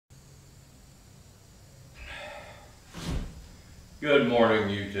Good morning,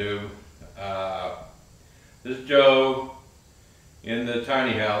 YouTube. This is Joe in the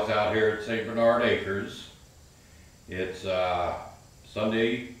tiny house out here at St. Bernard Acres. It's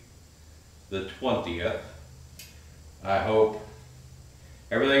Sunday the 20th. I hope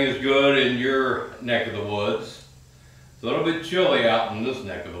everything is good in your neck of the woods. It's a little bit chilly out in this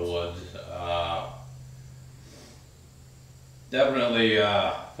neck of the woods. Definitely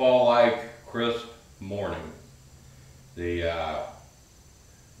fall-like crisp morning. The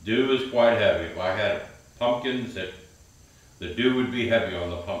dew is quite heavy. If I had pumpkins, the dew would be heavy on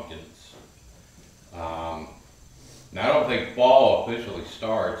the pumpkins. Now I don't think fall officially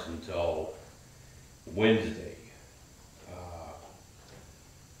starts until Wednesday.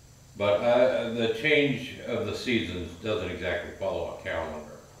 But the change of the seasons doesn't exactly follow a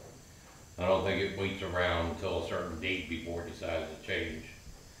calendar. I don't think it waits around until a certain date before it decides to change.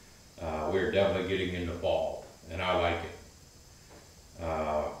 We're definitely getting into fall, and I like it.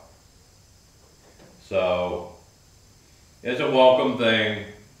 So it's a welcome thing,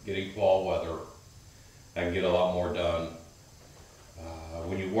 getting fall weather. I can get a lot more done.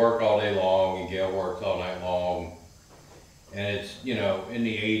 When you work all day long and Gail works all night long, and it's, you know, in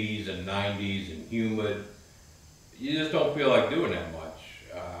the 80s and 90s and humid, you just don't feel like doing that much.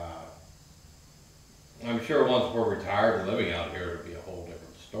 I'm sure once we're retired and living out here, it'll be a whole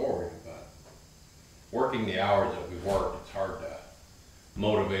different story, but working the hours that we work, it's hard to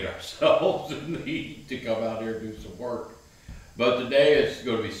motivate ourselves in the heat to come out here and do some work. But today it's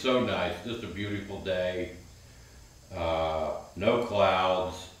going to be so nice, just a beautiful day. No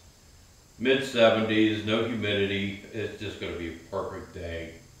clouds, mid-70s, no humidity. It's just going to be a perfect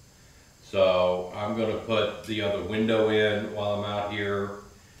day. So I'm going to put the other window in while I'm out here.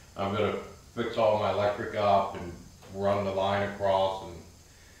 I'm going to fix all my electric up and run the line across and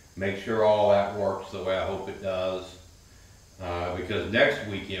make sure all that works the way I hope it does. Because next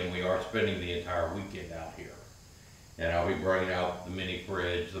weekend we are spending the entire weekend out here. And I'll be bringing out the mini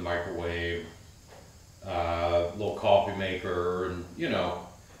fridge, the microwave, little coffee maker, and you know,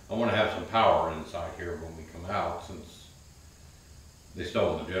 I want to have some power inside here when we come out, since they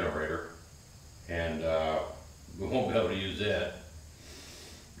stole the generator and we won't be able to use it.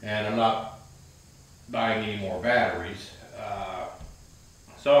 And I'm not buying any more batteries.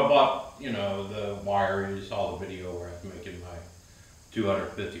 So I bought, you know, the wire. You saw the video where I was making my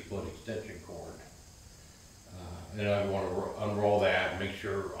 250-foot extension cord. And I want to unroll that, make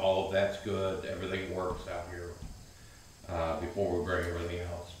sure all of that's good, everything works out here before we bring everything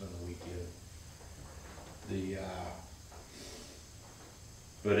else for the weekend.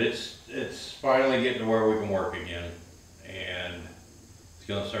 But it's finally getting to where we can work again, and it's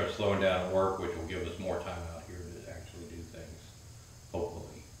going to start slowing down at work, which will give us more time out here to actually do things, hopefully.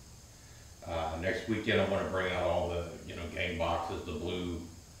 Next weekend I want to bring out all the, you know, game boxes, the blue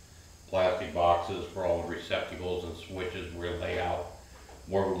plastic boxes for all the receptacles and switches we're lay out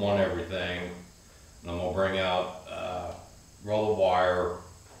where we want everything. And I'm going to bring out roll of wire,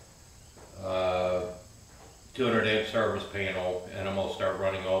 200 amp service panel, and I'm going to start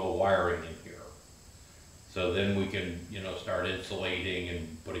running all the wiring in here. So then we can, you know, start insulating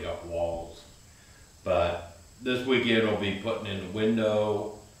and putting up walls. But this weekend we'll be putting in the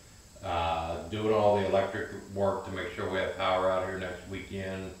window, doing all the electric work to make sure we have power out here next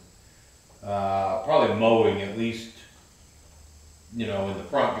weekend. Probably mowing at least, you know, in the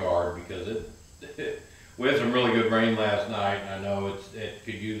front yard, because we had some really good rain last night, and I know it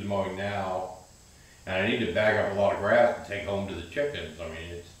could use mowing now. And I need to bag up a lot of grass to take home to the chickens. I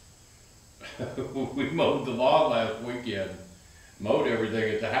mean, we mowed the lawn last weekend, mowed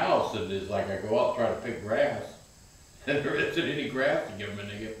everything at the house, and it's like I go out and try to pick grass, and there isn't any grass to give them,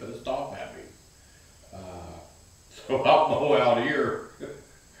 and they get pissed off at me. So I'll mow out here,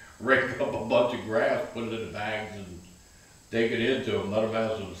 rake up a bunch of grass, put it in the bags, and take it into them, let them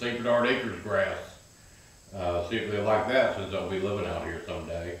have some St. Bernard Acres grass. See if they like that, since they'll be living out here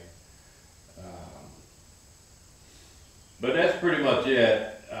someday. But that's pretty much it.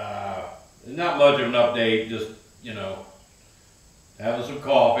 Not much of an update, just, you know, having some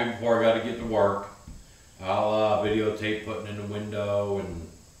coffee before I got to get to work. I'll videotape putting in the window, and,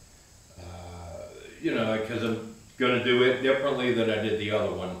 you know, because I'm going to do it differently than I did the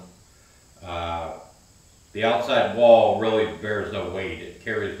other one. The outside wall really bears no weight. It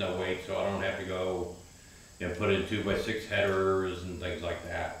carries no weight, so I don't have to go and put in 2x6 headers and things like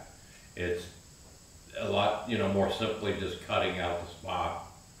that. It's a lot, you know, more simply just cutting out the spot,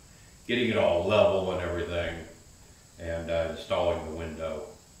 getting it all level and everything, and installing the window.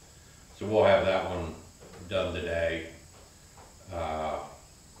 So we'll have that one done today.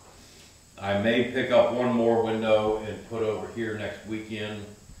 I may pick up one more window and put over here next weekend.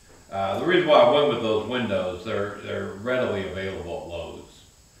 The reason why I went with those windows, they're readily available at Lowe's.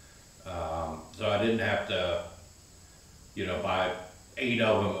 So I didn't have to, buy 8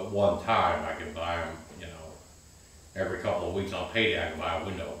 of them at one time. I can buy them, every couple of weeks on payday. I can buy a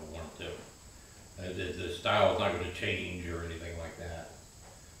window if I wanted to. The style is not going to change or anything like that.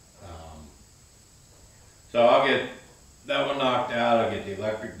 So I'll get that one knocked out. I'll get the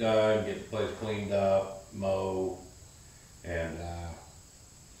electric done, get the place cleaned up, mow, and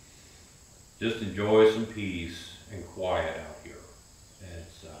just enjoy some peace and quiet out here.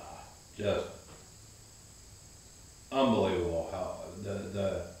 It's just unbelievable how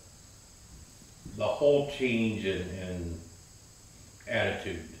the whole change in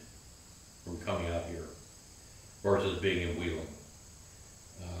attitude from coming out here versus being in Wheeling.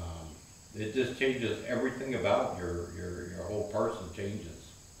 It just changes everything about your whole person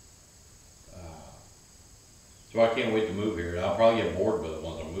changes. So I can't wait to move here. I'll probably get bored with it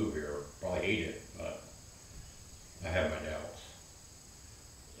once I move here. Probably hate it, but I have my doubts.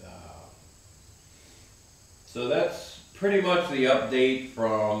 So that's pretty much the update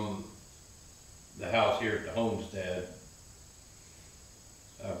from the house here at the homestead.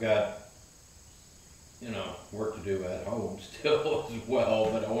 I've got, work to do at home still as well,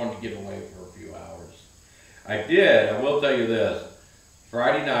 but I wanted to get away for a few hours. I will tell you this,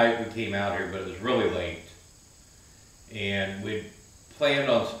 Friday night we came out here, but it was really late. And we planned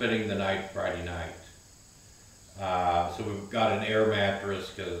on spending the night Friday night. So we've got an air mattress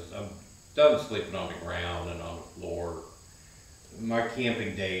because I'm done sleeping on the ground and on the floor. My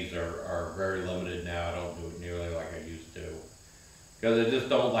camping days are very limited now. I don't do it nearly like I used to. Because I just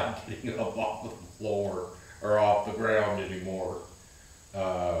don't like getting up off the floor or off the ground anymore.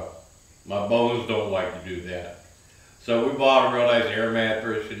 My bones don't like to do that. So we bought a real nice air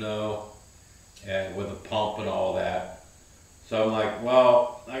mattress, and with a pump and all that. So I'm like,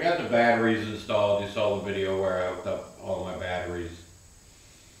 well, I got the batteries installed. You saw the video where I hooked up all my batteries.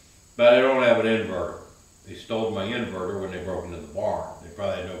 But I don't have an inverter. They stole my inverter when they broke into the barn. They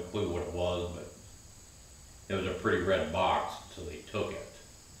probably had no clue what it was, but it was a pretty red box, so they took it.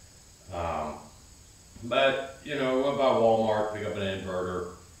 But, went by Walmart, picked up an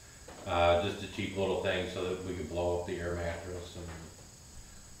inverter, just a cheap little thing so that we could blow up the air mattress. And,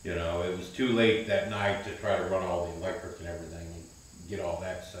 it was too late that night to try to run all the electric and everything and get all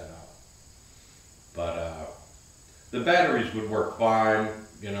that set up. But the batteries would work fine.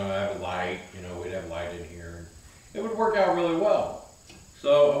 I have a light, we'd have light in here. And it would work out really well.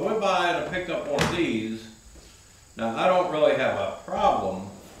 So I went by and I picked up one of these. Now, I don't really have a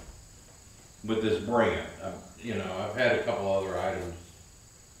problem with this brand. I've had a couple other items,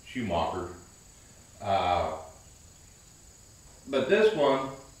 Schumacher. But this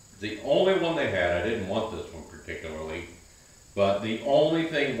one, the only one they had, I didn't want this one particularly, but the only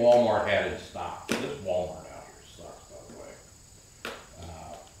thing Walmart had in stock. This Walmart out here sucks, by the way.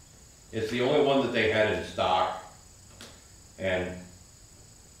 It's the only one that they had in stock. And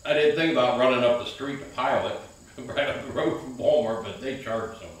I didn't think about running up the street to Pilot, right up the road from Walmart, but they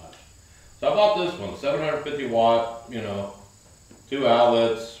charge so much. So I bought this one, 750 watt, 2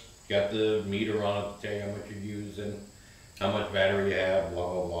 outlets, got the meter on it to tell you how much you're using, how much battery you have,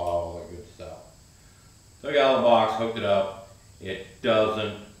 blah, blah, blah, all that good stuff. So I got out of the box, hooked it up. It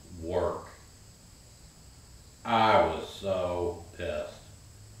doesn't work. I was so pissed.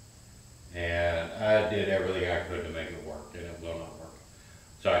 And I did everything I could to make it work, and it will not work.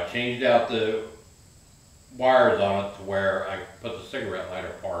 So I changed out the wires on it to where I put the cigarette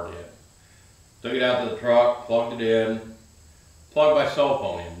lighter part in. Took it out to the truck, plugged it in, plugged my cell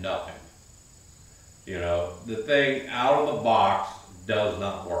phone in, nothing. The thing out of the box does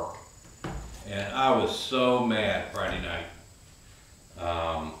not work. And I was so mad Friday night.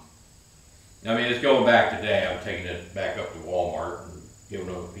 It's going back today. I'm taking it back up to Walmart and giving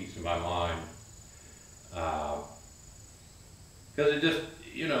them a piece of my mind. Because it just,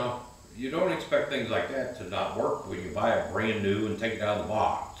 you don't expect things like that to not work when you buy it brand new and take it out of the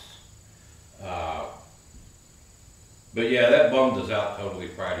box. But yeah, that bummed us out totally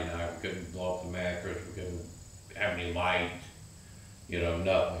Friday night. We couldn't blow up the mattress. We couldn't have any light.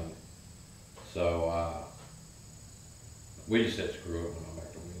 Nothing. So we just said screw it when I'm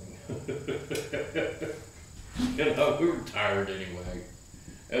back to Wheeling. We were tired anyway.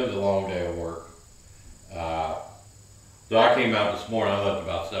 It was a long day of work. So I came out this morning. I left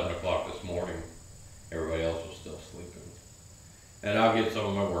about 7 o'clock this morning. Everybody else was still sleeping. And I'll get some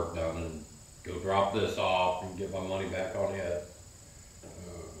of my work done and go drop this off and get my money back on it.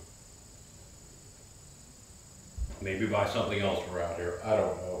 Maybe buy something else for out here. I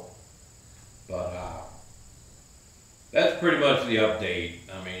don't know. pretty much the update.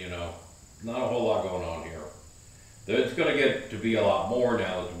 I mean, you know, not a whole lot going on here. It's going to get to be a lot more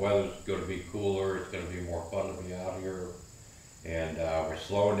now that the weather's going to be cooler. It's going to be more fun to be out here. And we're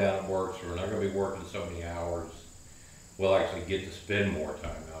slowing down at work, so we're not going to be working so many hours. We'll actually get to spend more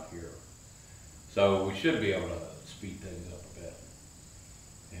time out here. So we should be able to speed things up a bit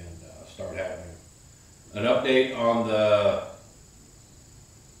and start having an update on the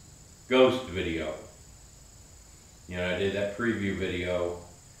ghost video. You know, I did that preview video.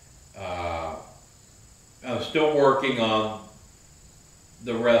 I'm still working on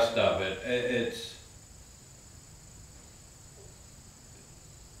the rest of it. It's,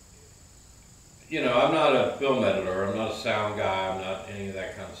 you know, I'm not a film editor, I'm not a sound guy, I'm not any of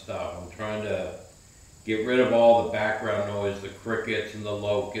that kind of stuff. I'm trying to get rid of all the background noise, the crickets and the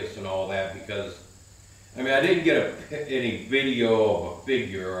locusts and all that, because, I mean, I didn't get any video of a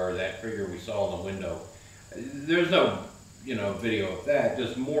figure or that figure we saw in the window. There's no, you know, video of that,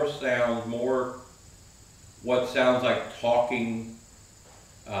 just more sounds, more what sounds like talking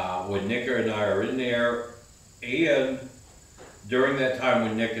when Nick and I are in there, and during that time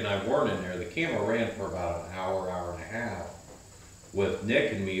when Nick and I weren't in there, the camera ran for about an hour, hour and a half with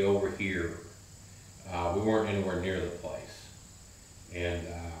Nick and me over here. We weren't anywhere near the place. And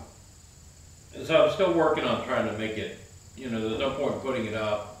so I'm still working on trying to make it, you know, there's no point in putting it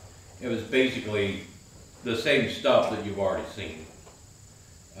up. It was basically the same stuff that you've already seen.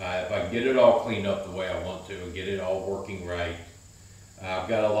 If I get it all cleaned up the way I want to and get it all working right, I've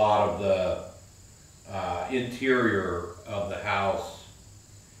got a lot of the interior of the house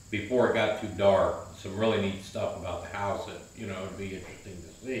before it got too dark. Some really neat stuff about the house that, you know, would be interesting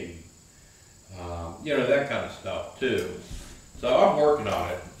to see. You know, that kind of stuff too. So I'm working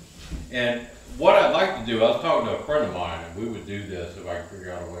on it. And what I'd like to do, I was talking to a friend of mine, and we would do this if I could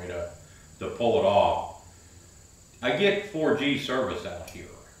figure out a way to pull it off. I get 4G service out here.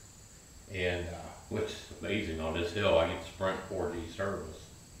 And which is amazing, on this hill I get Sprint 4G service.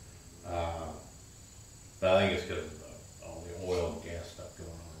 But I think it's because of all the oil and gas stuff going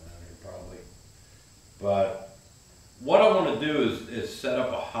on around here probably. But what I want to do is set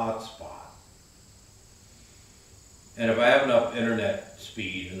up a hotspot. And if I have enough internet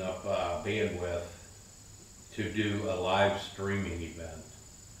speed, enough bandwidth to do a live streaming event,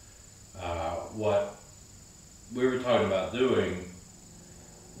 what we were talking about doing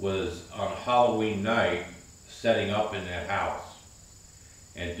was on Halloween night setting up in that house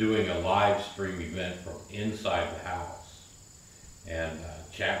and doing a live stream event from inside the house and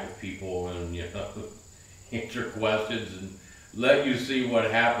chat with people and, you know, answer questions and let you see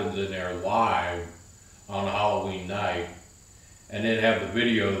what happens in there live on Halloween night, and then have the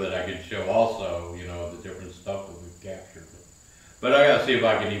video that I could show also, you know, the different stuff that we've captured. But I gotta see if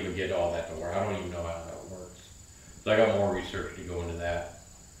I can even get all that to work. I don't even know how that works. So I got more research to go into that.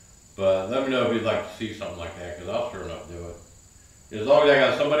 But let me know if you'd like to see something like that, because I'll sure enough do it. As long as I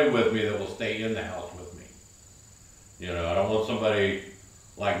got somebody with me that will stay in the house with me. You know, I don't want somebody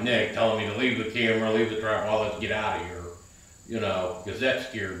like Nick telling me to leave the camera, leave the tripod, let's get out of here. You know, because that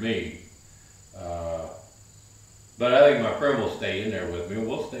scared me. But I think my friend will stay in there with me.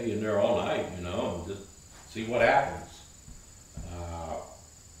 We'll stay in there all night, you know, and just see what happens.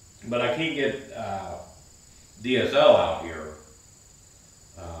 But I can't get DSL out here.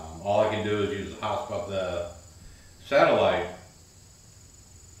 All I can do is use the hotspot. The satellite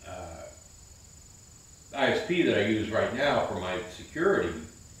ISP that I use right now for my security,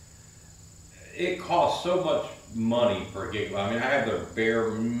 it costs so much money per gig. I mean, I have the bare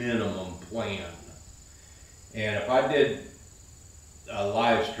minimum plan. And if I did a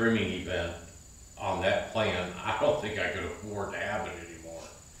live streaming event on that plan, I don't think I could afford to have it anymore.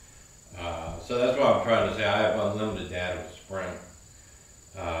 So that's why I'm trying to say I have unlimited data with Sprint.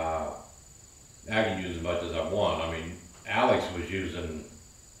 I can use as much as I want. I mean, Alex was using,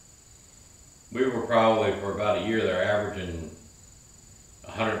 we were probably for about a year there averaging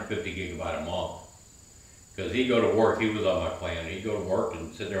 150 gigabyte a month. Because he'd go to work, he was on my plan, he'd go to work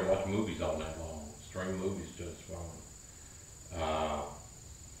and sit there and watch movies all night long. Stream movies to his phone.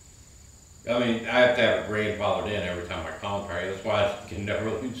 I mean, I have to have it grandfathered in every time I contract. That's why I can never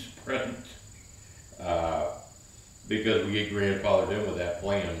use Sprint. Because we get grandfathered in with that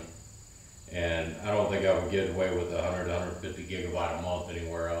plan. And I don't think I would get away with 100, 150 gigabyte a month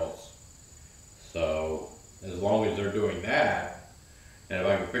anywhere else. So, as long as they're doing that, and if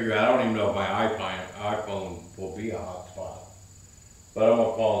I can figure out, I don't even know if my iPhone will be a hotspot. But I'm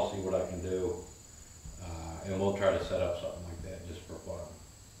gonna call and see what I can do. And we'll try to set up something like that just for fun.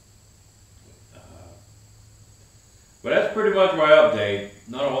 But that's pretty much my update.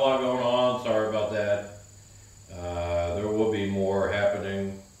 Not a whole lot going on, sorry about that. There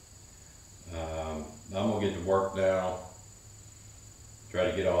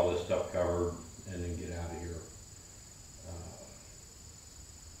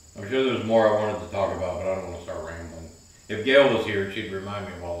I'm sure there's more I wanted to talk about, but I don't want to start rambling. If Gail was here, she'd remind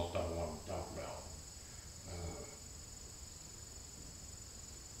me of all the stuff I wanted to talk about.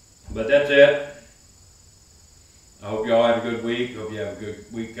 But that's it. I hope y'all have a good week. Hope you have a good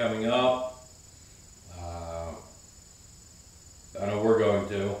week coming up. I know we're going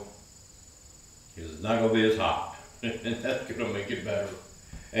to. Because it's not going to be as hot. And that's going to make it better.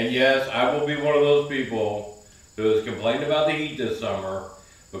 And yes, I will be one of those people who has complained about the heat this summer.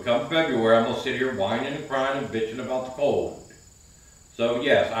 But come February, I'm going to sit here whining and crying and bitching about the cold. So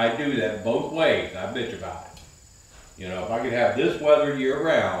yes, I do that both ways. I bitch about it. You know, if I could have this weather year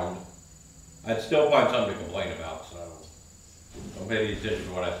round, I'd still find something to complain about. So don't pay any attention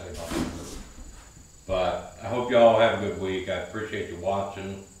to what I say about it. But I hope y'all have a good week. I appreciate you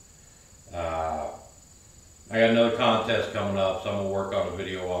watching. I got another contest coming up, so I'm going to work on a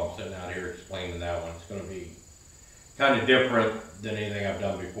video while I'm sitting out here explaining that one. It's going to be kind of different than anything I've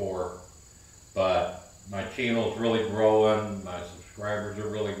done before. But my channel's really growing, my subscribers are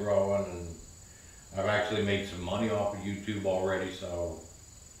really growing, and I've actually made some money off of YouTube already, so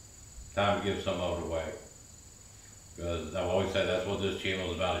time to give some of it away. Because I've always said that's what this channel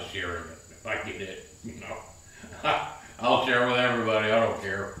is about, is sharing it. If I get it, you know, I'll share with everybody, I don't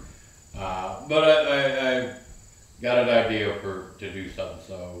care. But I got an idea to do something,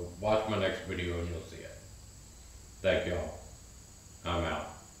 so watch my next video and you'll see it. Thank y'all. I'm out.